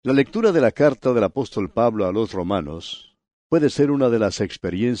La lectura de la carta del apóstol Pablo a los Romanos puede ser una de las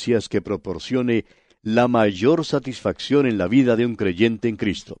experiencias que proporcione la mayor satisfacción en la vida de un creyente en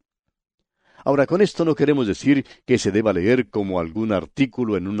Cristo. Ahora, con esto no queremos decir que se deba leer como algún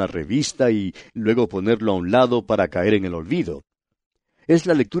artículo en una revista y luego ponerlo a un lado para caer en el olvido. Es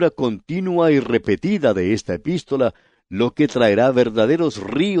la lectura continua y repetida de esta epístola lo que traerá verdaderos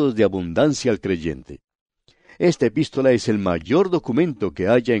ríos de abundancia al creyente. Esta epístola es el mayor documento que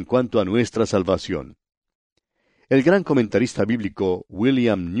haya en cuanto a nuestra salvación. El gran comentarista bíblico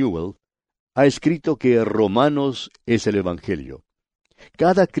William Newell ha escrito que Romanos es el Evangelio.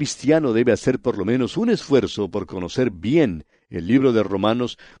 Cada cristiano debe hacer por lo menos un esfuerzo por conocer bien el libro de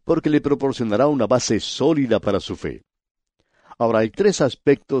Romanos porque le proporcionará una base sólida para su fe. Ahora, hay 3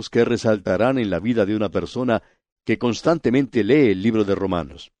 aspectos que resaltarán en la vida de una persona que constantemente lee el libro de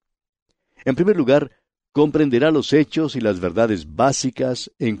Romanos. En primer lugar, comprenderá los hechos y las verdades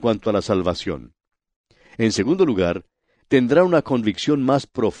básicas en cuanto a la salvación. En segundo lugar, tendrá una convicción más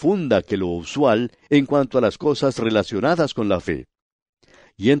profunda que lo usual en cuanto a las cosas relacionadas con la fe.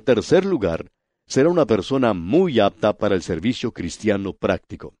 Y en tercer lugar, será una persona muy apta para el servicio cristiano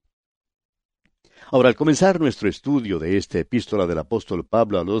práctico. Ahora, al comenzar nuestro estudio de esta epístola del apóstol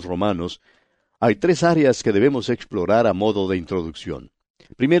Pablo a los Romanos, hay 3 áreas que debemos explorar a modo de introducción.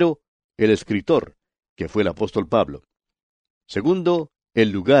 Primero, el escritor, que fue el apóstol Pablo. Segundo, el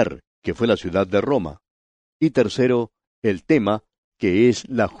lugar, que fue la ciudad de Roma. Y tercero, el tema, que es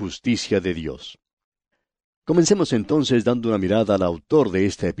la justicia de Dios. Comencemos entonces dando una mirada al autor de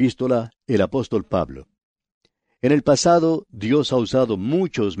esta epístola, el apóstol Pablo. En el pasado, Dios ha usado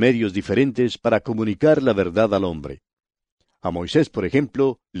muchos medios diferentes para comunicar la verdad al hombre. A Moisés, por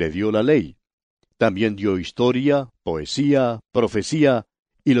ejemplo, le dio la ley. También dio historia, poesía, profecía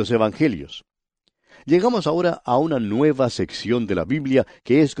y los evangelios. Llegamos ahora a una nueva sección de la Biblia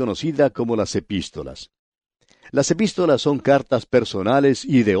que es conocida como las epístolas. Las epístolas son cartas personales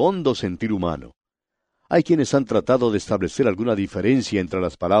y de hondo sentir humano. Hay quienes han tratado de establecer alguna diferencia entre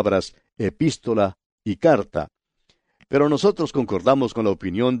las palabras epístola y carta, pero nosotros concordamos con la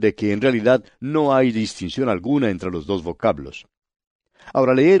opinión de que en realidad no hay distinción alguna entre los 2 vocablos.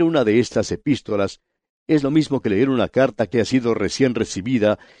 Ahora, leer una de estas epístolas es lo mismo que leer una carta que ha sido recién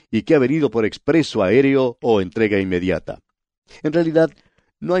recibida y que ha venido por expreso aéreo o entrega inmediata. En realidad,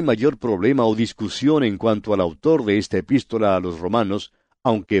 no hay mayor problema o discusión en cuanto al autor de esta epístola a los romanos,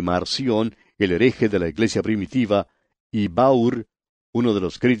 aunque Marción, el hereje de la iglesia primitiva, y Baur, uno de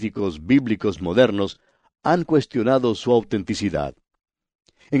los críticos bíblicos modernos, han cuestionado su autenticidad.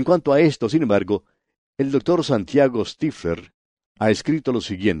 En cuanto a esto, sin embargo, el doctor Santiago Stifler ha escrito lo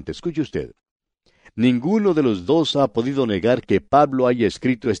siguiente, escuche usted. Ninguno de los 2 ha podido negar que Pablo haya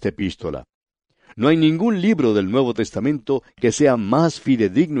escrito esta epístola. No hay ningún libro del Nuevo Testamento que sea más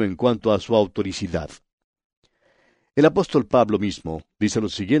fidedigno en cuanto a su autoricidad. El apóstol Pablo mismo dice lo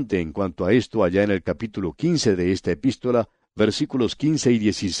siguiente en cuanto a esto allá en el capítulo 15 de esta epístola, versículos 15 y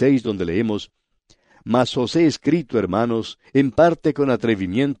 16, donde leemos: Mas os he escrito, hermanos, en parte con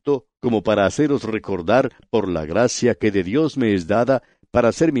atrevimiento, como para haceros recordar por la gracia que de Dios me es dada,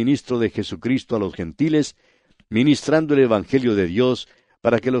 para ser ministro de Jesucristo a los gentiles, ministrando el Evangelio de Dios,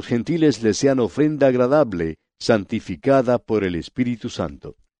 para que los gentiles les sean ofrenda agradable, santificada por el Espíritu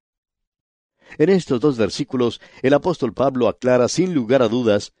Santo. En estos 2 versículos, el apóstol Pablo aclara sin lugar a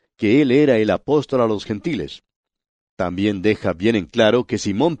dudas que él era el apóstol a los gentiles. También deja bien en claro que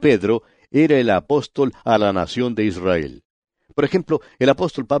Simón Pedro era el apóstol a la nación de Israel. Por ejemplo, el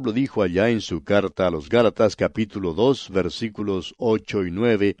apóstol Pablo dijo allá en su carta a los Gálatas capítulo 2, versículos 8 y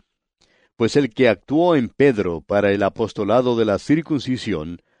 9, Pues el que actuó en Pedro para el apostolado de la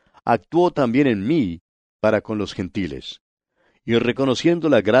circuncisión, actuó también en mí para con los gentiles. Y reconociendo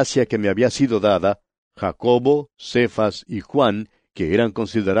la gracia que me había sido dada, Jacobo, Cefas y Juan, que eran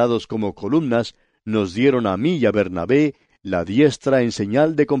considerados como columnas, nos dieron a mí y a Bernabé la diestra en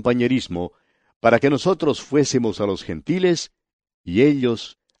señal de compañerismo, para que nosotros fuésemos a los gentiles y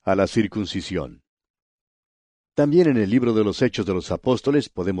ellos a la circuncisión. También en el libro de los Hechos de los Apóstoles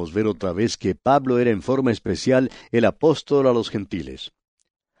podemos ver otra vez que Pablo era en forma especial el apóstol a los gentiles.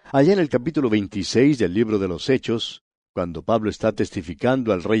 Allá en el capítulo 26 del libro de los Hechos, cuando Pablo está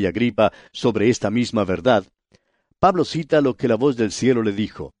testificando al rey Agripa sobre esta misma verdad, Pablo cita lo que la voz del cielo le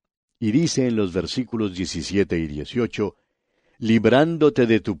dijo, y dice en los versículos 17 y 18, librándote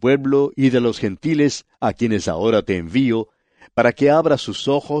de tu pueblo y de los gentiles a quienes ahora te envío, para que abra sus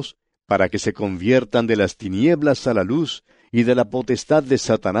ojos, para que se conviertan de las tinieblas a la luz y de la potestad de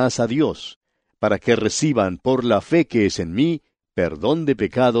Satanás a Dios, para que reciban por la fe que es en mí perdón de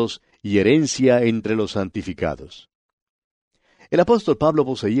pecados y herencia entre los santificados. El apóstol Pablo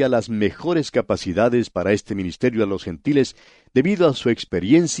poseía las mejores capacidades para este ministerio a los gentiles debido a su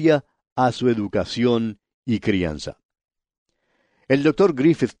experiencia, a su educación y crianza. El doctor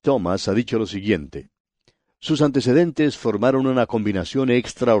Griffith Thomas ha dicho lo siguiente: sus antecedentes formaron una combinación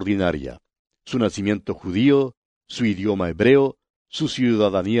extraordinaria. Su nacimiento judío, su idioma hebreo, su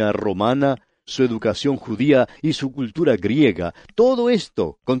ciudadanía romana, su educación judía y su cultura griega, todo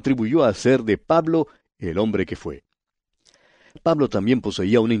esto contribuyó a hacer de Pablo el hombre que fue. Pablo también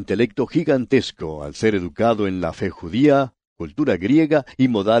poseía un intelecto gigantesco al ser educado en la fe judía, cultura griega y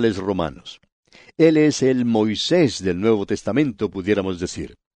modales romanos. Él es el Moisés del Nuevo Testamento, pudiéramos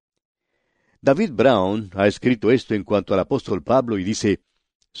decir. David Brown ha escrito esto en cuanto al apóstol Pablo y dice: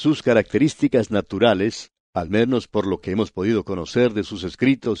 sus características naturales, al menos por lo que hemos podido conocer de sus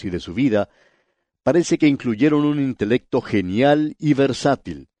escritos y de su vida, parece que incluyeron un intelecto genial y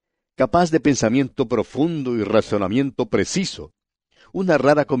versátil, capaz de pensamiento profundo y razonamiento preciso, una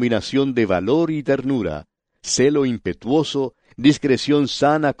rara combinación de valor y ternura, celo impetuoso, discreción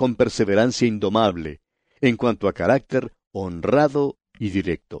sana con perseverancia indomable, en cuanto a carácter honrado y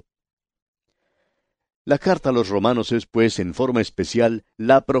directo. La carta a los Romanos es, pues, en forma especial,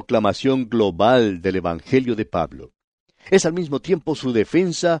 la proclamación global del Evangelio de Pablo. Es al mismo tiempo su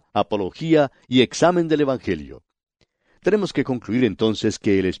defensa, apología y examen del Evangelio. Tenemos que concluir entonces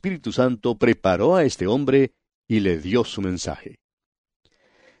que el Espíritu Santo preparó a este hombre y le dio su mensaje.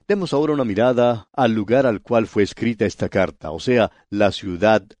 Demos ahora una mirada al lugar al cual fue escrita esta carta, o sea, la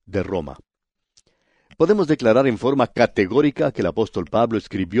ciudad de Roma. Podemos declarar en forma categórica que el apóstol Pablo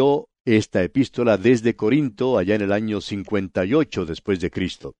escribió esta epístola desde Corinto, allá en el año 58 después de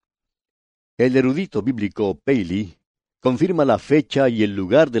Cristo. El erudito bíblico Paley confirma la fecha y el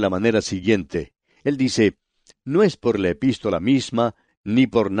lugar de la manera siguiente. Él dice: no es por la epístola misma, ni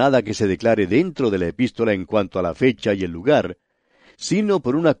por nada que se declare dentro de la epístola en cuanto a la fecha y el lugar, sino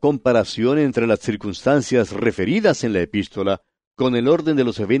por una comparación entre las circunstancias referidas en la epístola con el orden de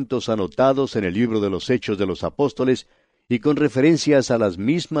los eventos anotados en el libro de los Hechos de los Apóstoles y con referencias a las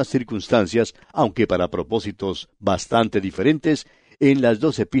mismas circunstancias, aunque para propósitos bastante diferentes, en las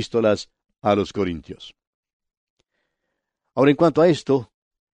dos epístolas a los Corintios. Ahora, en cuanto a esto,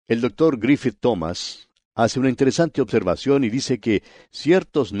 el doctor Griffith Thomas hace una interesante observación y dice que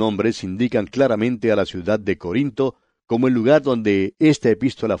ciertos nombres indican claramente a la ciudad de Corinto como el lugar donde esta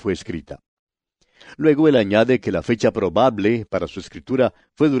epístola fue escrita. Luego él añade que la fecha probable para su escritura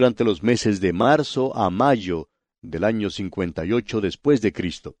fue durante los meses de marzo a mayo del año 58 después de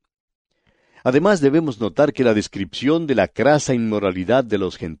Cristo. Además, debemos notar que la descripción de la crasa inmoralidad de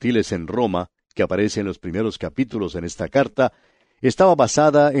los gentiles en Roma, que aparece en los primeros capítulos en esta carta, estaba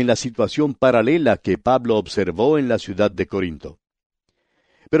basada en la situación paralela que Pablo observó en la ciudad de Corinto.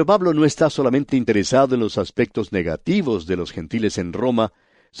 Pero Pablo no está solamente interesado en los aspectos negativos de los gentiles en Roma,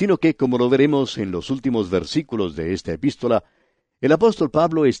 sino que, como lo veremos en los últimos versículos de esta epístola, el apóstol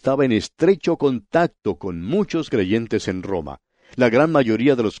Pablo estaba en estrecho contacto con muchos creyentes en Roma, la gran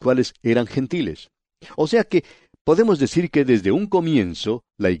mayoría de los cuales eran gentiles. O sea que podemos decir que desde un comienzo,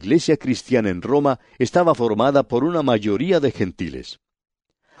 la iglesia cristiana en Roma estaba formada por una mayoría de gentiles.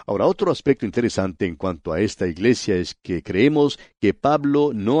 Ahora, otro aspecto interesante en cuanto a esta iglesia es que creemos que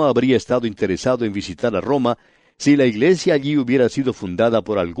Pablo no habría estado interesado en visitar a Roma si la iglesia allí hubiera sido fundada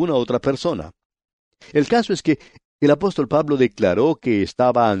por alguna otra persona. El caso es que el apóstol Pablo declaró que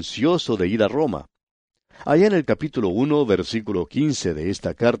estaba ansioso de ir a Roma. Allá en el capítulo 1, versículo 15 de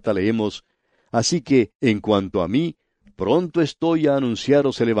esta carta leemos: así que, en cuanto a mí, pronto estoy a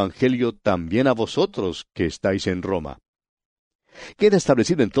anunciaros el Evangelio también a vosotros que estáis en Roma. Queda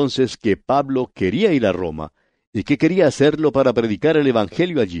establecido entonces que Pablo quería ir a Roma, y que quería hacerlo para predicar el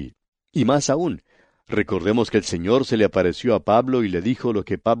Evangelio allí. Y más aún, recordemos que el Señor se le apareció a Pablo y le dijo lo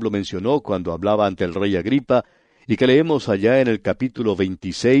que Pablo mencionó cuando hablaba ante el rey Agripa, y que leemos allá en el capítulo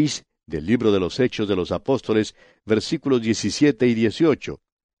 26 del libro de los Hechos de los Apóstoles, versículos 17 y 18.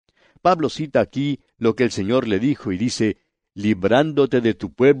 Pablo cita aquí lo que el Señor le dijo y dice: librándote de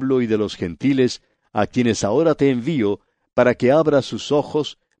tu pueblo y de los gentiles, a quienes ahora te envío, para que abras sus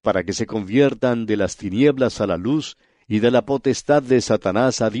ojos, para que se conviertan de las tinieblas a la luz, y de la potestad de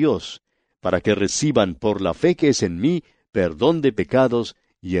Satanás a Dios, para que reciban por la fe que es en mí perdón de pecados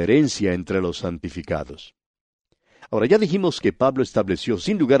y herencia entre los santificados. Ahora, ya dijimos que Pablo estableció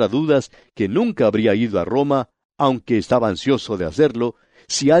sin lugar a dudas que nunca habría ido a Roma, aunque estaba ansioso de hacerlo,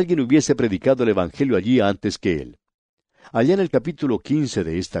 si alguien hubiese predicado el Evangelio allí antes que él. Allá en el capítulo 15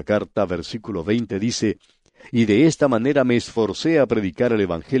 de esta carta, versículo 20, dice: y de esta manera me esforcé a predicar el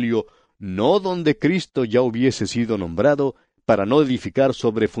Evangelio, no donde Cristo ya hubiese sido nombrado, para no edificar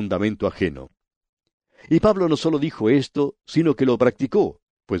sobre fundamento ajeno. Y Pablo no solo dijo esto, sino que lo practicó,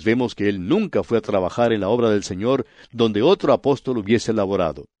 pues vemos que él nunca fue a trabajar en la obra del Señor donde otro apóstol hubiese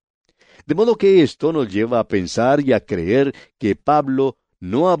laborado. De modo que esto nos lleva a pensar y a creer que Pablo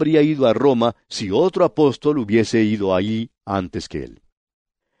no habría ido a Roma si otro apóstol hubiese ido allí antes que él.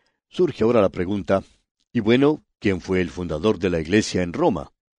 Surge ahora la pregunta, y bueno, ¿quién fue el fundador de la iglesia en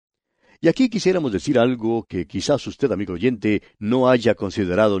Roma? Y aquí quisiéramos decir algo que quizás usted, amigo oyente, no haya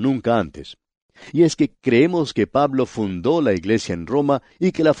considerado nunca antes. Y es que creemos que Pablo fundó la iglesia en Roma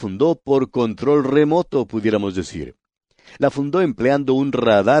y que la fundó por control remoto, pudiéramos decir. La fundó empleando un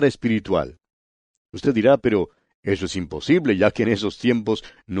radar espiritual. Usted dirá, pero eso es imposible, ya que en esos tiempos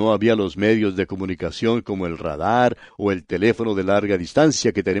no había los medios de comunicación como el radar o el teléfono de larga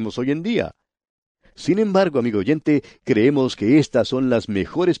distancia que tenemos hoy en día. Sin embargo, amigo oyente, creemos que estas son las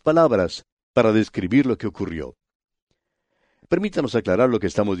mejores palabras para describir lo que ocurrió. Permítanos aclarar lo que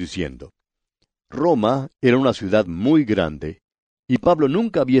estamos diciendo. Roma era una ciudad muy grande, y Pablo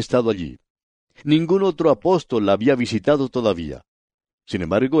nunca había estado allí. Ningún otro apóstol la había visitado todavía. Sin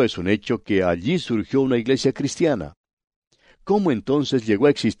embargo, es un hecho que allí surgió una iglesia cristiana. ¿Cómo entonces llegó a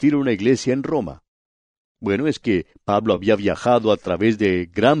existir una iglesia en Roma? Bueno, es que Pablo había viajado a través de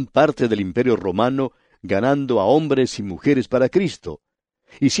gran parte del Imperio Romano, ganando a hombres y mujeres para Cristo.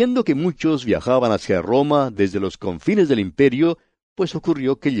 Y siendo que muchos viajaban hacia Roma desde los confines del imperio, pues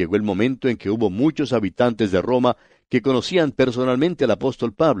ocurrió que llegó el momento en que hubo muchos habitantes de Roma que conocían personalmente al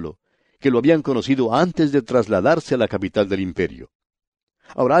apóstol Pablo, que lo habían conocido antes de trasladarse a la capital del imperio.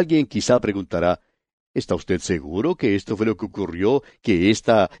 Ahora alguien quizá preguntará, ¿está usted seguro que esto fue lo que ocurrió, que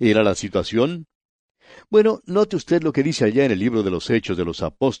esta era la situación? Bueno, note usted lo que dice allá en el libro de los Hechos de los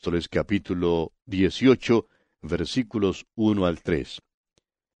Apóstoles, capítulo 18, versículos 1 al 3.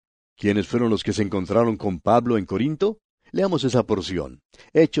 ¿Quiénes fueron los que se encontraron con Pablo en Corinto? Leamos esa porción.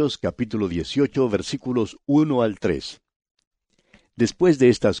 Hechos, capítulo 18, versículos 1 al 3. Después de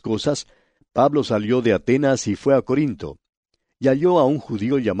estas cosas, Pablo salió de Atenas y fue a Corinto, y halló a un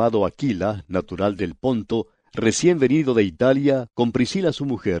judío llamado Aquila, natural del Ponto, recién venido de Italia, con Priscila su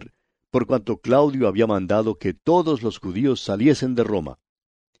mujer, por cuanto Claudio había mandado que todos los judíos saliesen de Roma.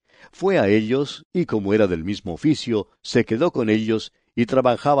 Fue a ellos, y como era del mismo oficio, se quedó con ellos, y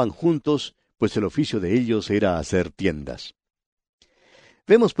trabajaban juntos, pues el oficio de ellos era hacer tiendas.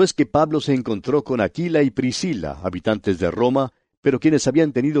 Vemos pues que Pablo se encontró con Aquila y Priscila, habitantes de Roma, pero quienes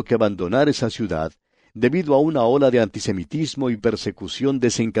habían tenido que abandonar esa ciudad, debido a una ola de antisemitismo y persecución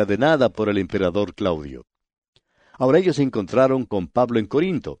desencadenada por el emperador Claudio. Ahora ellos se encontraron con Pablo en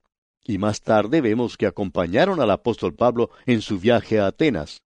Corinto, y más tarde vemos que acompañaron al apóstol Pablo en su viaje a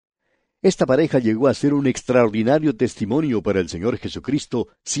Atenas. Esta pareja llegó a ser un extraordinario testimonio para el Señor Jesucristo,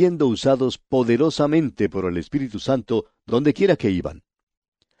 siendo usados poderosamente por el Espíritu Santo dondequiera que iban.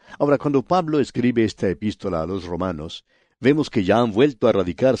 Ahora, cuando Pablo escribe esta epístola a los romanos, vemos que ya han vuelto a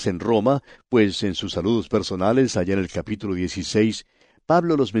radicarse en Roma, pues en sus saludos personales, allá en el capítulo 16,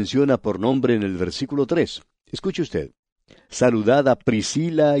 Pablo los menciona por nombre en el versículo 3. Escuche usted. Saludad a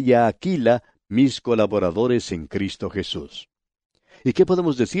Priscila y a Aquila, mis colaboradores en Cristo Jesús. ¿Y qué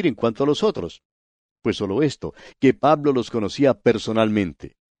podemos decir en cuanto a los otros? Pues solo esto, que Pablo los conocía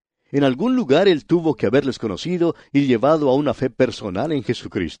personalmente. En algún lugar él tuvo que haberles conocido y llevado a una fe personal en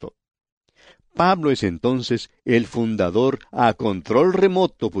Jesucristo. Pablo es entonces el fundador a control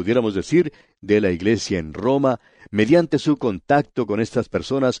remoto, pudiéramos decir, de la iglesia en Roma, mediante su contacto con estas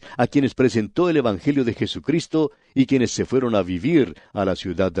personas a quienes presentó el Evangelio de Jesucristo y quienes se fueron a vivir a la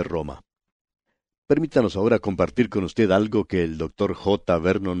ciudad de Roma. Permítanos ahora compartir con usted algo que el Dr.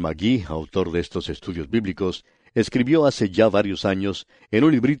 J.V.M, autor de estos estudios bíblicos, escribió hace ya varios años en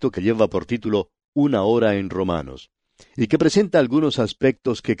un librito que lleva por título Una hora en Romanos, y que presenta algunos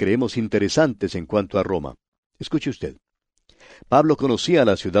aspectos que creemos interesantes en cuanto a Roma. Escuche usted. Pablo conocía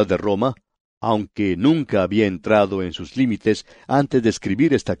la ciudad de Roma, aunque nunca había entrado en sus límites antes de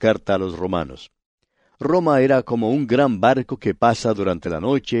escribir esta carta a los romanos. Roma era como un gran barco que pasa durante la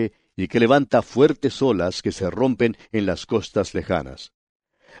noche y que levanta fuertes olas que se rompen en las costas lejanas.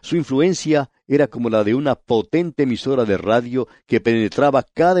 Su influencia era como la de una potente emisora de radio que penetraba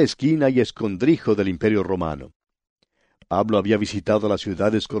cada esquina y escondrijo del Imperio Romano. Pablo había visitado las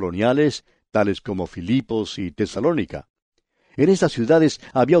ciudades coloniales, tales como Filipos y Tesalónica. En estas ciudades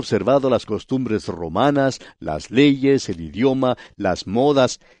había observado las costumbres romanas, las leyes, el idioma, las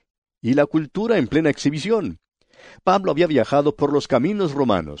modas y la cultura en plena exhibición. Pablo había viajado por los caminos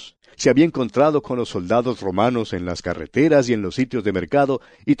romanos, se había encontrado con los soldados romanos en las carreteras y en los sitios de mercado,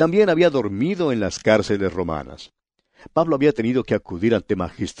 y también había dormido en las cárceles romanas. Pablo había tenido que acudir ante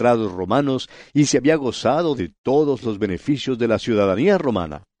magistrados romanos y se había gozado de todos los beneficios de la ciudadanía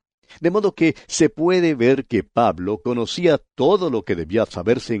romana. De modo que se puede ver que Pablo conocía todo lo que debía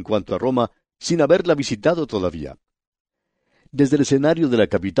saberse en cuanto a Roma sin haberla visitado todavía. Desde el escenario de la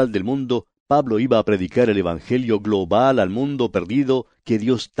capital del mundo, Pablo iba a predicar el Evangelio global al mundo perdido que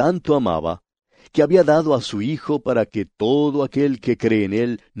Dios tanto amaba, que había dado a su Hijo para que todo aquel que cree en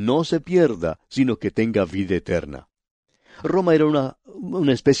Él no se pierda, sino que tenga vida eterna. Roma era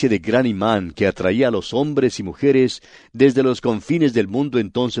una especie de gran imán que atraía a los hombres y mujeres desde los confines del mundo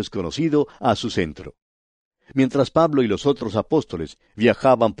entonces conocido a su centro. Mientras Pablo y los otros apóstoles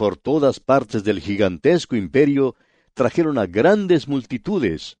viajaban por todas partes del gigantesco imperio, trajeron a grandes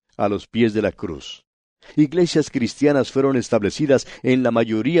multitudes a los pies de la cruz. Iglesias cristianas fueron establecidas en la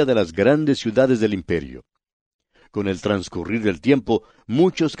mayoría de las grandes ciudades del imperio. Con el transcurrir del tiempo,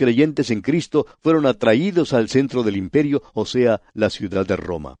 muchos creyentes en Cristo fueron atraídos al centro del imperio, o sea, la ciudad de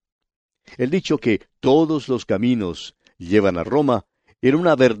Roma. El dicho que todos los caminos llevan a Roma era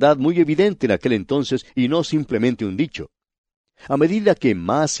una verdad muy evidente en aquel entonces y no simplemente un dicho. A medida que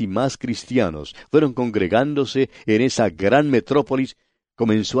más y más cristianos fueron congregándose en esa gran metrópolis,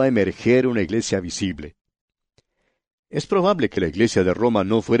 comenzó a emerger una iglesia visible. Es probable que la iglesia de Roma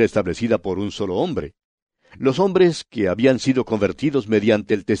no fuera establecida por un solo hombre. Los hombres que habían sido convertidos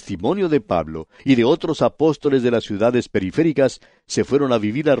mediante el testimonio de Pablo y de otros apóstoles de las ciudades periféricas se fueron a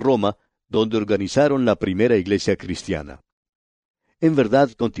vivir a Roma, donde organizaron la primera iglesia cristiana. En verdad,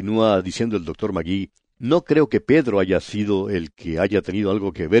 continúa diciendo el Dr. Magee, no creo que Pedro haya sido el que haya tenido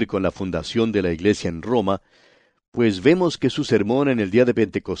algo que ver con la fundación de la iglesia en Roma, pues vemos que su sermón en el día de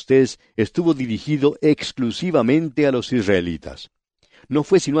Pentecostés estuvo dirigido exclusivamente a los israelitas. No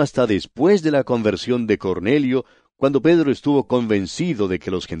fue sino hasta después de la conversión de Cornelio, cuando Pedro estuvo convencido de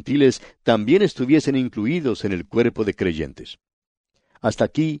que los gentiles también estuviesen incluidos en el cuerpo de creyentes. Hasta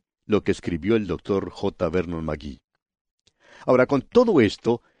aquí lo que escribió el Dr. J.V.M. Magee. Ahora, con todo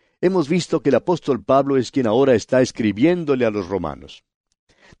esto, hemos visto que el apóstol Pablo es quien ahora está escribiéndole a los romanos.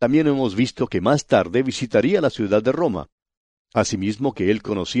 También hemos visto que más tarde visitaría la ciudad de Roma. Asimismo que él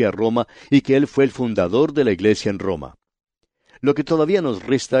conocía Roma y que él fue el fundador de la iglesia en Roma. Lo que todavía nos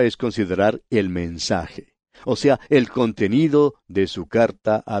resta es considerar el mensaje, o sea, el contenido de su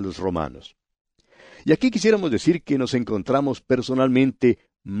carta a los romanos. Y aquí quisiéramos decir que nos encontramos personalmente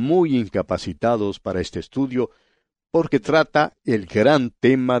muy incapacitados para este estudio, porque trata el gran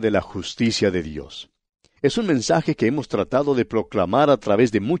tema de la justicia de Dios. Es un mensaje que hemos tratado de proclamar a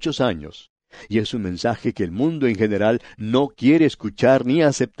través de muchos años, y es un mensaje que el mundo en general no quiere escuchar ni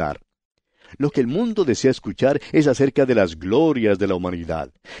aceptar. Lo que el mundo desea escuchar es acerca de las glorias de la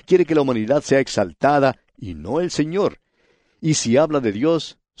humanidad. Quiere que la humanidad sea exaltada y no el Señor. Y si habla de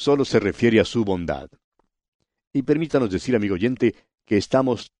Dios, solo se refiere a su bondad. Y permítanos decir, amigo oyente, que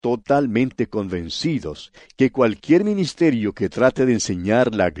estamos totalmente convencidos que cualquier ministerio que trate de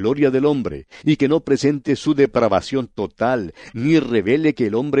enseñar la gloria del hombre y que no presente su depravación total, ni revele que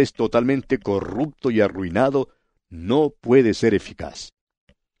el hombre es totalmente corrupto y arruinado, no puede ser eficaz.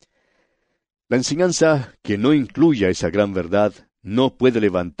 La enseñanza que no incluya esa gran verdad no puede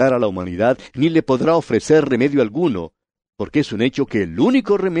levantar a la humanidad ni le podrá ofrecer remedio alguno, porque es un hecho que el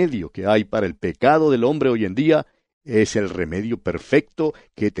único remedio que hay para el pecado del hombre hoy en día es el remedio perfecto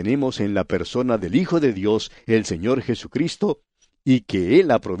que tenemos en la persona del Hijo de Dios, el Señor Jesucristo, y que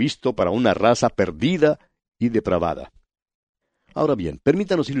Él ha provisto para una raza perdida y depravada. Ahora bien,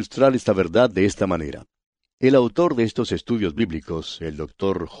 permítanos ilustrar esta verdad de esta manera. El autor de estos estudios bíblicos, el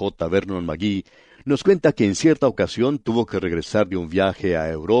Dr. J.V.M. Magee, nos cuenta que en cierta ocasión tuvo que regresar de un viaje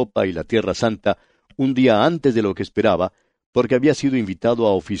a Europa y la Tierra Santa un día antes de lo que esperaba, porque había sido invitado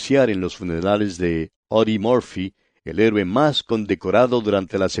a oficiar en los funerales de Audie Murphy, el héroe más condecorado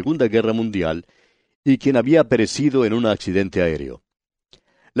durante la Segunda Guerra Mundial, y quien había perecido en un accidente aéreo.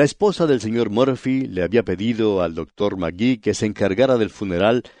 La esposa del señor Murphy le había pedido al Dr. Magee que se encargara del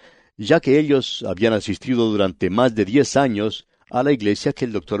funeral, ya que ellos habían asistido durante más de 10 años a la iglesia que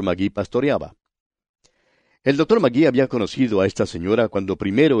el Dr. Magee pastoreaba. El Dr. Magee había conocido a esta señora cuando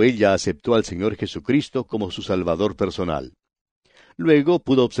primero ella aceptó al Señor Jesucristo como su Salvador personal. Luego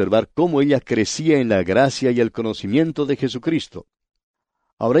pudo observar cómo ella crecía en la gracia y el conocimiento de Jesucristo.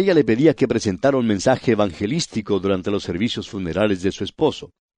 Ahora ella le pedía que presentara un mensaje evangelístico durante los servicios funerales de su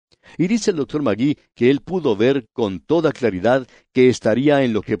esposo. Y dice el Dr. Magee que él pudo ver con toda claridad que estaría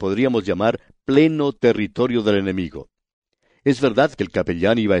en lo que podríamos llamar pleno territorio del enemigo. Es verdad que el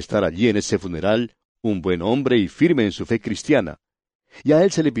capellán iba a estar allí en ese funeral, un buen hombre y firme en su fe cristiana, y a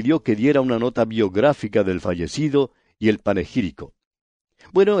él se le pidió que diera una nota biográfica del fallecido y el panegírico.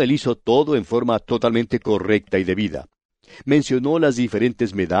 Bueno, él hizo todo en forma totalmente correcta y debida. Mencionó las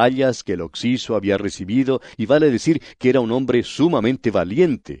diferentes medallas que el occiso había recibido, y vale decir que era un hombre sumamente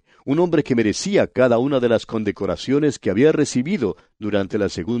valiente, un hombre que merecía cada una de las condecoraciones que había recibido durante la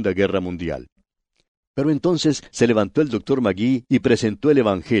Segunda Guerra Mundial. Pero entonces se levantó el doctor Magee y presentó el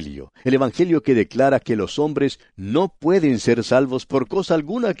Evangelio que declara que los hombres no pueden ser salvos por cosa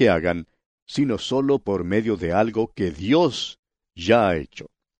alguna que hagan, sino solo por medio de algo que Dios ya ha hecho.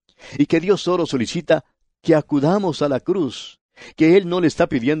 Y que Dios solo solicita que acudamos a la cruz, que Él no le está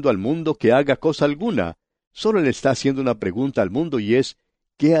pidiendo al mundo que haga cosa alguna, solo le está haciendo una pregunta al mundo y es,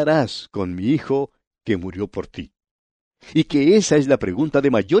 ¿qué harás con mi hijo que murió por ti? Y que esa es la pregunta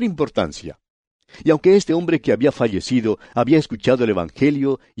de mayor importancia. Y aunque este hombre que había fallecido había escuchado el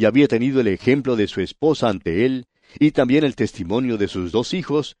Evangelio y había tenido el ejemplo de su esposa ante él, y también el testimonio de sus 2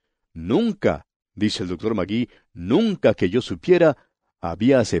 hijos, nunca, dice el doctor Magee, nunca que yo supiera,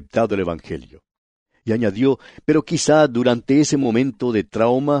 había aceptado el Evangelio. Y añadió, pero quizá durante ese momento de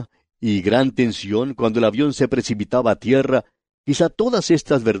trauma y gran tensión, cuando el avión se precipitaba a tierra, quizá todas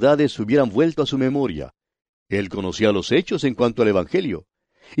estas verdades hubieran vuelto a su memoria. Él conocía los hechos en cuanto al Evangelio.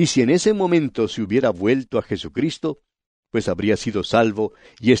 Y si en ese momento se hubiera vuelto a Jesucristo, pues habría sido salvo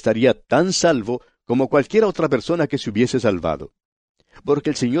y estaría tan salvo como cualquier otra persona que se hubiese salvado. Porque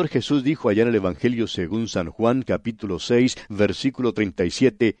el Señor Jesús dijo allá en el Evangelio según San Juan capítulo 6, versículo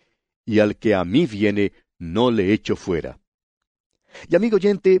 37, y al que a mí viene, no le echo fuera. Y amigo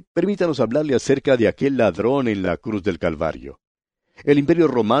oyente, permítanos hablarle acerca de aquel ladrón en la cruz del Calvario. El Imperio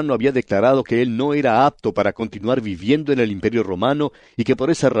Romano había declarado que él no era apto para continuar viviendo en el Imperio Romano y que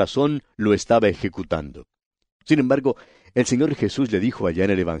por esa razón lo estaba ejecutando. Sin embargo, el Señor Jesús le dijo allá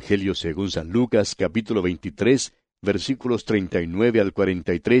en el Evangelio según San Lucas, capítulo 23, versículos 39 al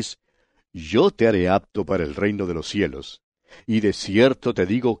 43, «Yo te haré apto para el reino de los cielos, y de cierto te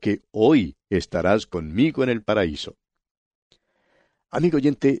digo que hoy estarás conmigo en el paraíso». Amigo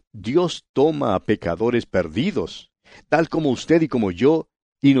oyente, Dios toma a pecadores perdidos, tal como usted y como yo,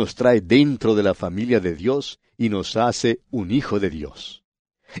 y nos trae dentro de la familia de Dios y nos hace un hijo de Dios.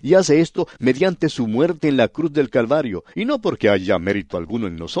 Y hace esto mediante su muerte en la cruz del Calvario, y no porque haya mérito alguno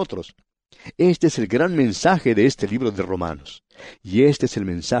en nosotros. Este es el gran mensaje de este libro de Romanos, y este es el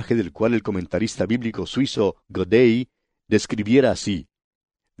mensaje del cual el comentarista bíblico suizo J.V.M. describiera así: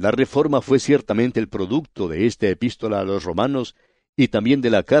 la Reforma fue ciertamente el producto de esta epístola a los Romanos y también de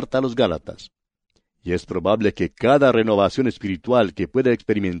la carta a los Gálatas. Y es probable que cada renovación espiritual que pueda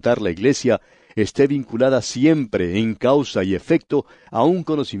experimentar la Iglesia esté vinculada siempre en causa y efecto a un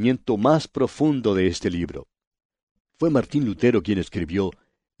conocimiento más profundo de este libro. Fue Martín Lutero quien escribió: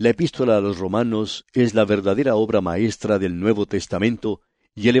 la epístola a los Romanos es la verdadera obra maestra del Nuevo Testamento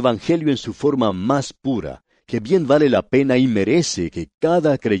y el Evangelio en su forma más pura, que bien vale la pena y merece que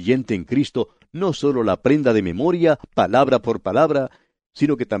cada creyente en Cristo no solo la aprenda de memoria, palabra por palabra,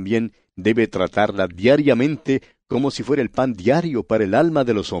 sino que también debe tratarla diariamente como si fuera el pan diario para el alma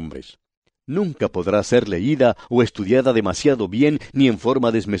de los hombres. Nunca podrá ser leída o estudiada demasiado bien ni en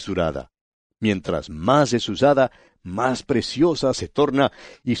forma desmesurada. Mientras más es usada, más preciosa se torna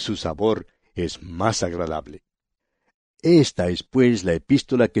y su sabor es más agradable. Esta es, pues, la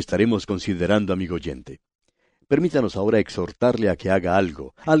epístola que estaremos considerando, amigo oyente. Permítanos ahora exhortarle a que haga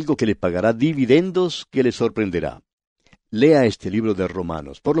algo que le pagará dividendos que le sorprenderá. Lea este libro de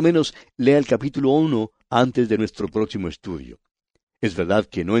Romanos, por lo menos lea el capítulo 1 antes de nuestro próximo estudio. Es verdad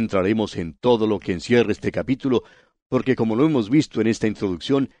que no entraremos en todo lo que encierra este capítulo, porque como lo hemos visto en esta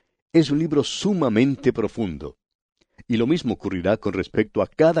introducción, es un libro sumamente profundo. Y lo mismo ocurrirá con respecto a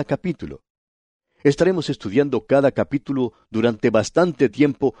cada capítulo. Estaremos estudiando cada capítulo durante bastante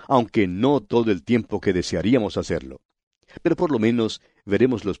tiempo, aunque no todo el tiempo que desearíamos hacerlo. Pero por lo menos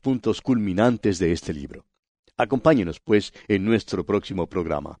veremos los puntos culminantes de este libro. Acompáñenos, pues, en nuestro próximo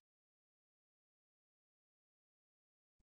programa.